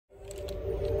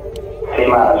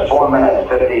T-minus 4 minutes,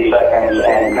 50 seconds,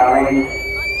 and counting.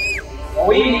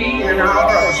 We meet in an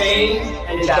hour of change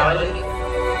and challenge,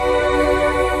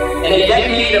 in a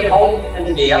decade of hope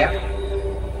and fear,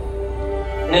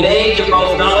 in an age of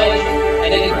both knowledge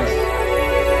and ignorance.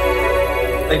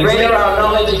 The greater our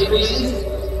knowledge increases,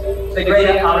 the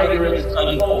greater our ignorance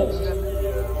unfolds.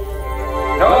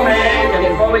 No man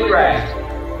can fully grasp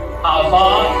how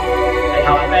far and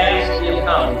how fast we have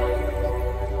come.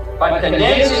 But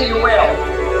condense, if you will,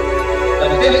 the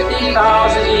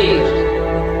 50,000 years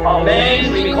of man's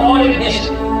recorded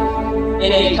history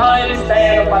in a time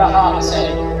span of about a half a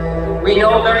century. We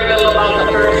know very little about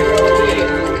the first 40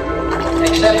 years,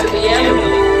 except at the end of it,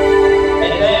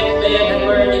 advanced man had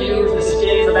learned to use the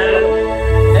skins of animals.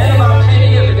 Then about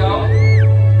 10 years ago,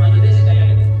 under this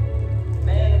standard,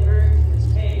 man emerged his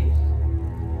caves.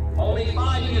 Only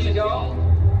 5 years ago,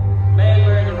 man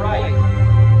learned to write.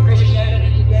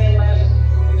 Christianity began less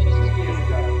than 2 years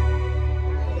ago.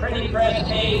 The printing press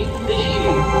came this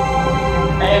year.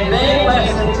 And then less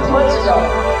than 2 months ago,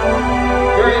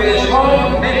 during this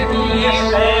whole 50-year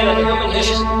span of human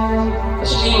history, the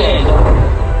steam engine,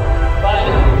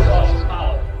 finding new sources of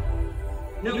power,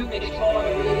 new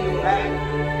exploring the rapid.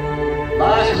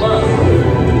 Last month,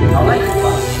 electric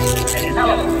bus and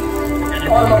telephone and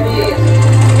automobiles,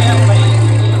 airplanes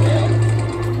became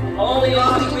available. Only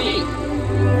last week,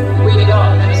 we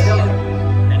developed penicillin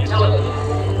and television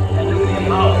and nuclear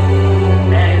power.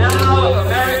 And now, if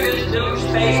America's new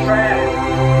spacecraft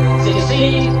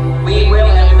succeeds, we will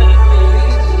have literally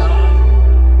reached the star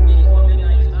before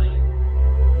midnight tonight.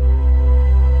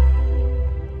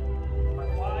 But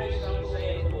why some say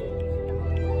it's fool?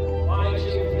 Why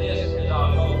choose this as our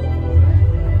goal?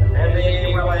 And they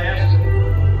may well ask,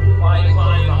 why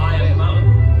climb the highest mountain?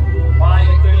 Why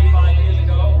 35 years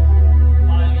ago?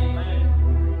 Why the Atlantic?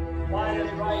 Why does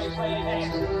Christ play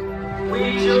Texas? We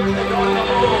choose to go to the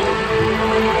moon.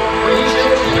 We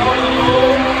choose to go to the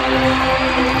moon.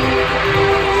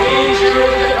 We choose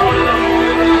to go to the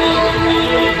moon because we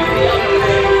can do the other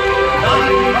thing. Not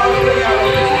because we are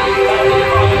easy, but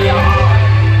because we are hard.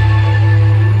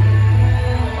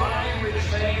 The Bible would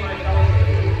say, my fellow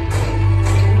citizens,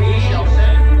 we shall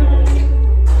send to the moon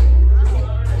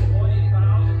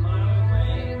 240,000 miles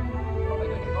away from the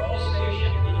control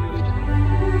station in Houston.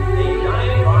 A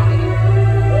giant rocket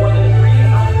more than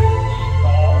 300 feet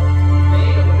tall,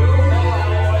 made of new metal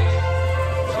alloys,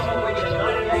 some of which have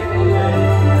not yet been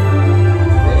invented.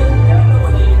 This together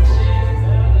with a precision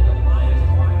better than the finest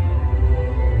rocket,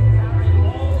 carrying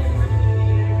all the equipment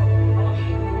needed for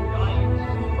propulsion, guidance,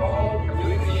 control,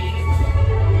 communication,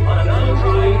 on an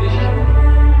untried mission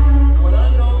to an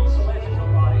unknown celestial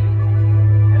body,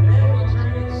 and then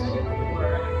returning safely to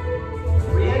Earth,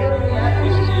 re-entering the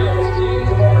atmosphere at speeds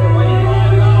of over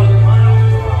 25,000 miles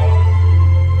per hour,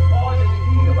 causing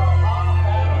heat about half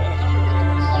that of the temperature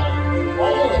of the sun,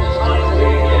 almost as hot as it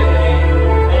is here today,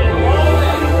 and do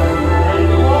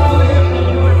all this, and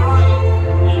do it right,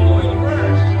 and do it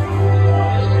first, before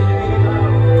history begins out.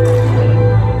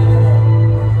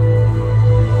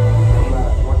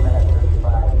 T-minus 1 minute,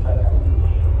 55 seconds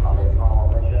on the normal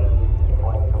mission,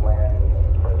 going to land.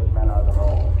 First men on the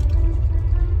roll.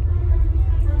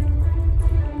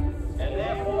 And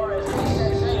therefore, as we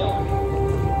set sail,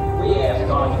 we ask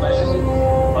God's blessing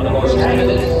on the most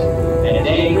hazardous and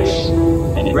dangerous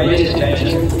and greatest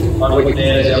adventure on which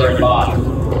man has ever embarked.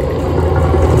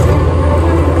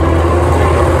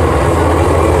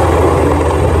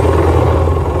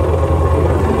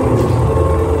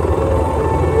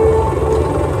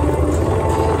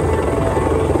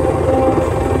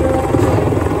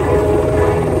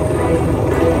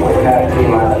 Past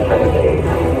T-minus 15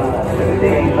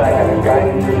 seconds.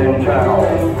 Guidance is internal.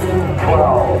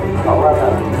 12,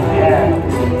 11,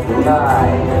 10,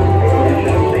 9.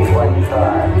 Ignition sequence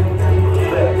start.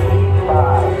 6,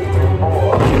 5,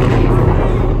 4.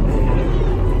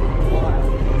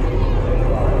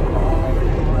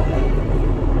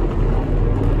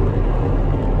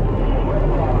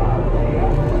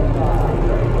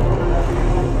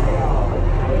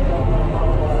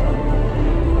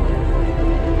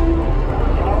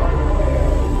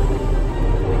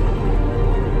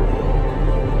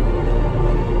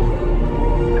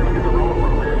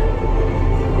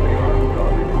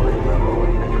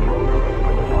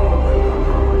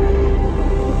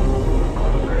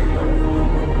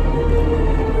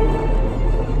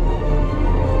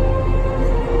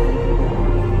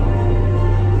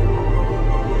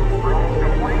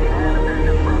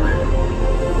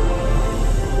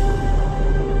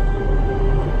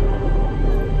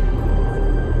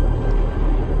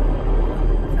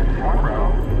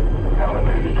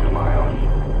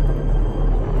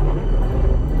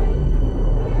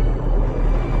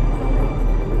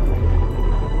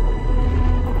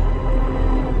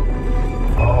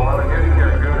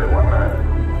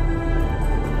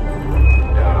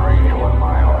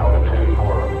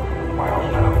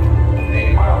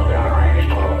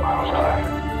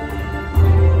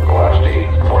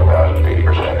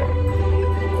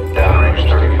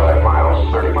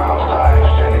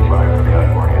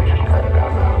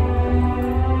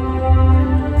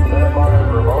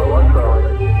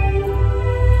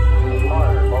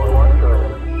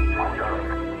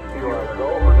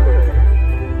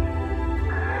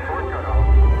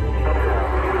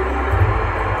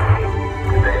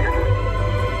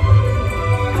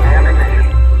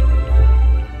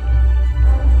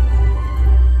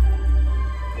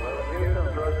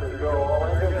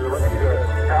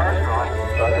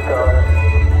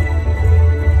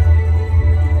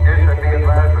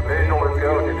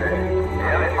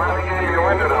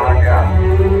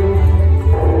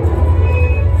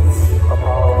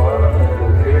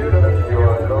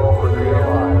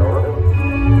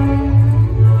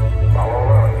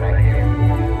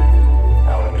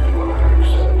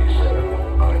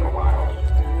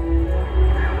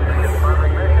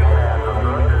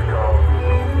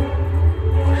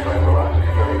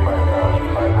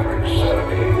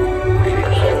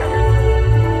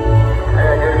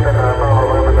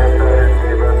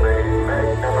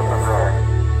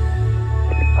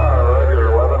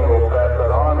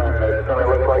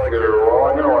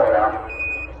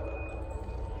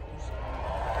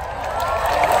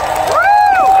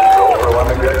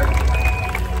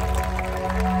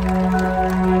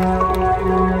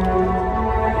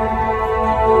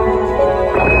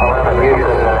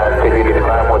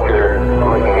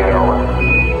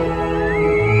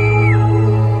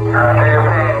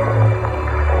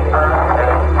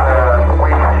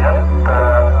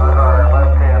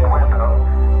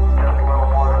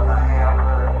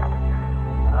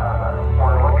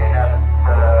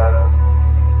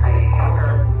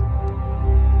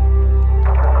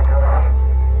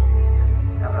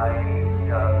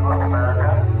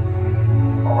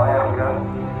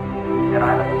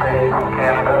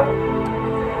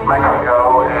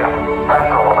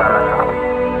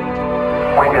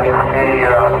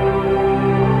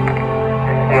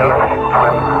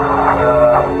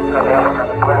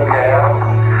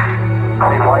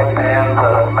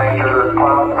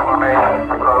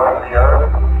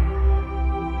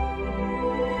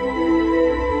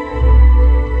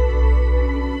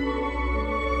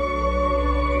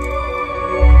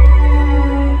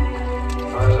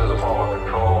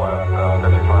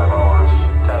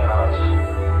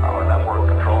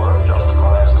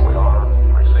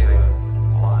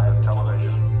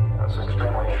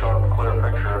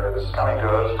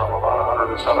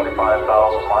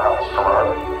 75,000 miles from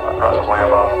Earth. Presently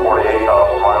about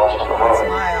 48,000 miles from the moon.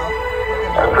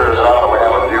 It turns out that we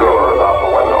have a view of Earth out the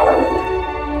window.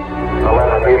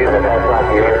 11 Houston, if that's not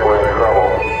the Earth, we're in trouble.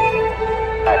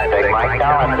 That's Big Mike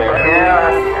Collins there.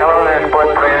 Yeah, hello there,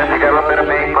 sports fans. You got a little bit of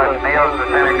me, plus Neil's the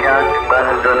center couch, and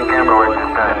Buzz is doing the camera work this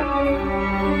time.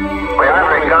 We are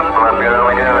very comfortable up here, though.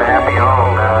 We do have a happy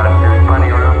home. There's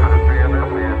plenty of room for the three of us,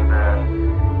 and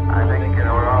I think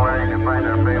we're all ready to find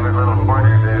our favorite little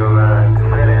corner to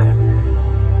sit in.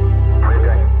 We've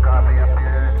got coffee up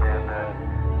here and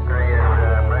various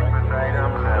breakfast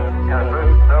items.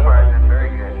 Food so far has been very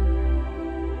good.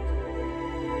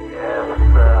 Yes,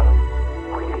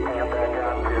 we can pan back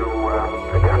out to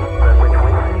the distance at which we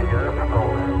see the Earth, so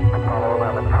Apollo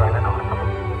 11 signing off.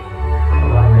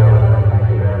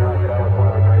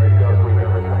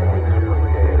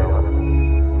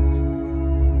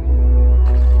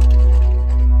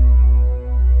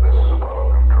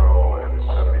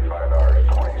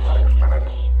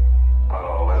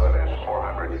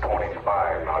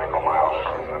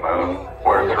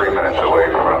 We're 3 minutes away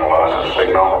from a loss of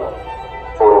signal.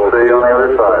 We'll see you on the other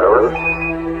side, over.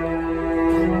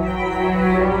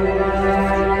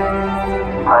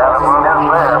 I have the moon is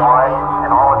there, boy, in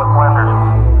all its splendor.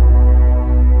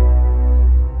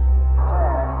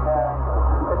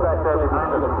 It's back there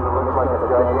behind us. It looks like a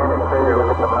gigantic figure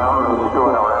with the mountains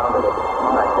going around it.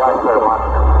 That guy's so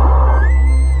monster.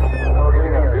 We're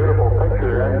getting a beautiful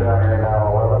picture down here now,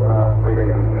 11. We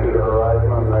can see the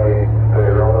horizon and the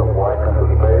relative whiteness of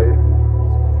space.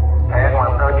 And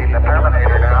we're approaching the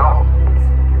Terminator now.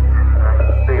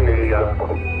 See the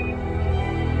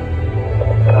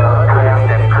craft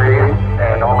increase,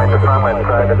 and only the sunlit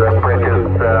side of the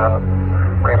bridges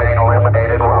remain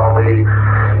illuminated, while the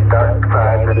dark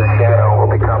side of the shadow will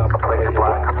become completely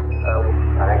black. I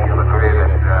think you'll agree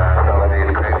that some of these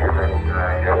creatures that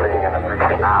you're seeing in the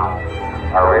picture now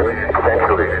are really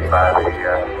accentuated by the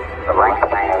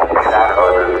lengthening of the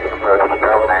shadow as it approaches the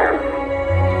Terminator.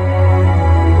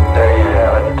 There you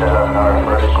have it, our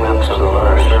first glimpse of the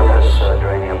lunar surface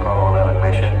during the Apollo 11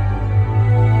 mission.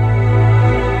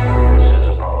 This is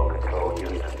Apollo Control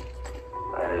Houston.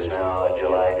 It is now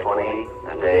July 20,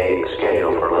 the day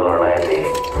scheduled for lunar landing.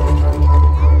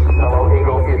 Hello,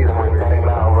 Eagle Houston, we're standing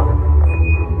by, over.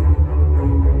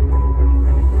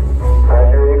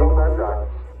 Roger, Eagle, that's right.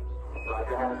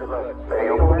 Roger, Hampton,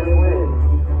 Eagle,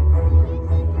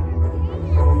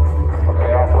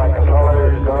 okay, all flight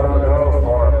controllers, go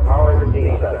for power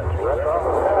descent.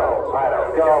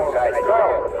 Go, guys, go.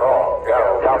 Go.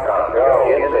 Capcom, go.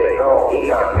 ENC, go.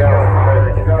 Econ, go.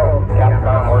 President, go.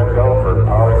 Capcom, we're go for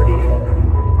power descent.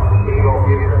 Eagle,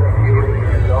 Houston,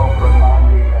 go for power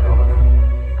descent.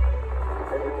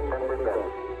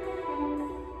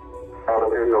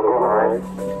 Altitude, go alright.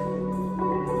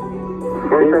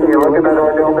 Houston, you looking at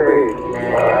our LB?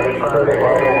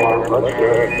 Looks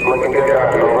good. Looking good.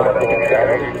 Nothing in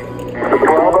static.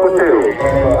 1202.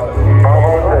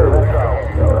 1202. Let's go.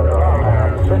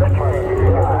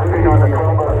 Sitting on the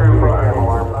 1202 program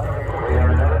alarm. We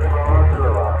are not at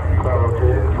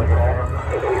 1202. With that,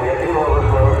 if we get too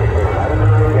overflow, I don't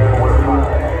know again, we're fine.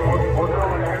 We're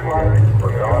going next flight.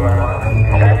 We're going on.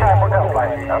 Same time, we're going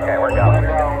flight. Okay, we're going.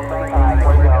 Same time,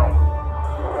 we're going.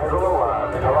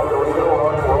 How long do we go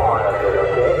on? We're on, okay?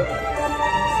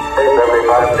 Hey,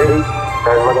 75 feet.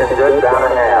 They're looking good down a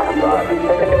half. Take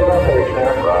it about the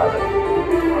extent. Right.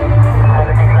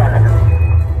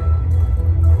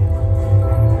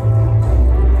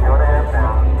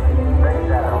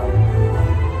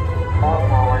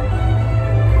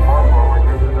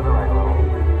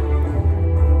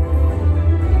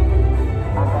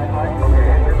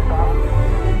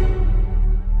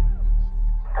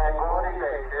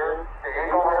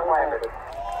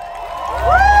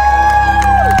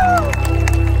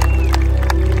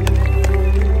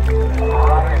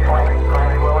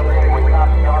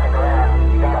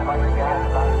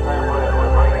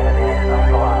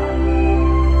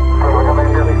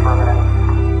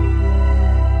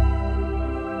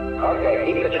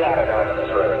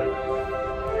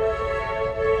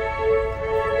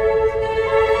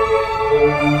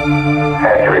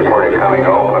 Hatch reported coming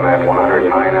open at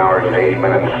 109 hours, 8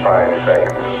 minutes, 5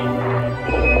 seconds.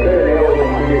 Good deal. We can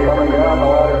see you coming down the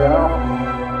ladder now.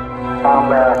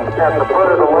 At the foot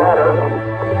of the ladder,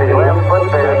 the left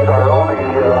footbeds are only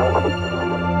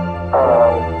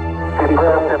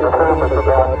depressed in the surface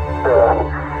about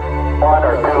 1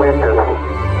 or 2 inches.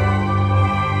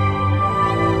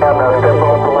 And step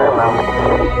off the limb now.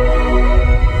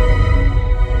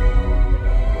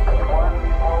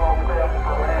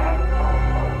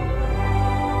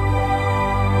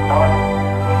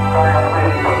 Sorry,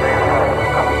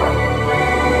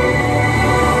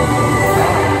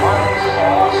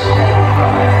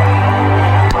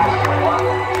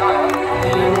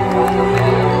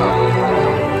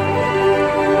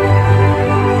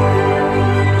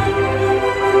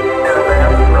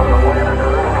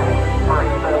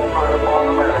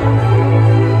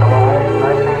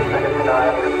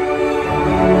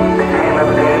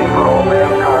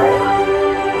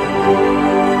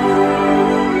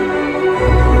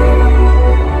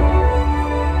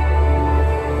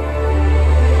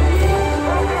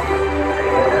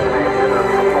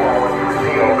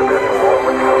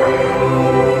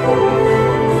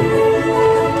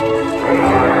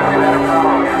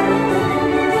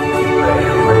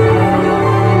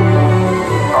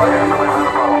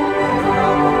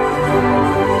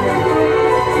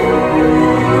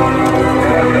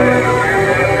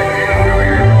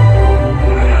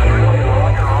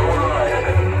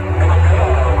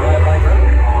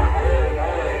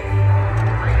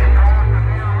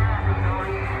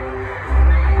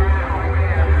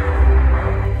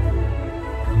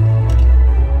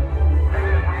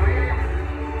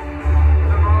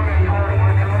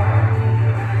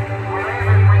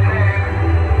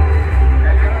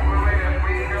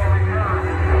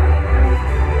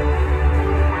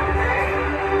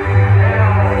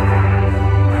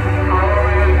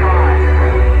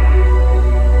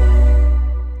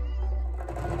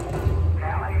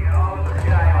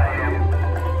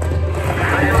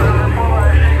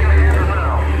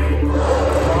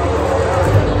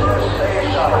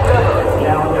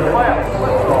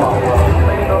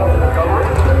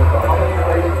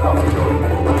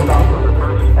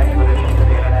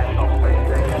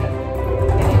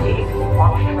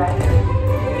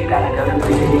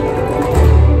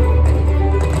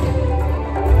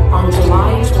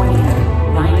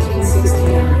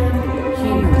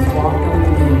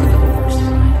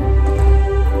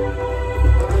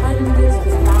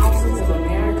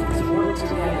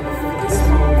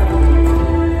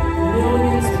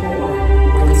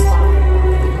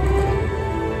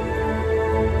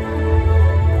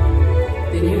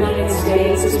 United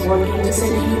States is working to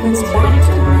send humans back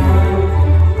to the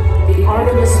moon. The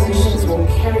Artemis missions will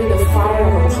carry the fire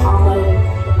of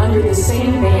Apollo under the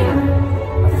same banner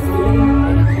of freedom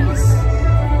and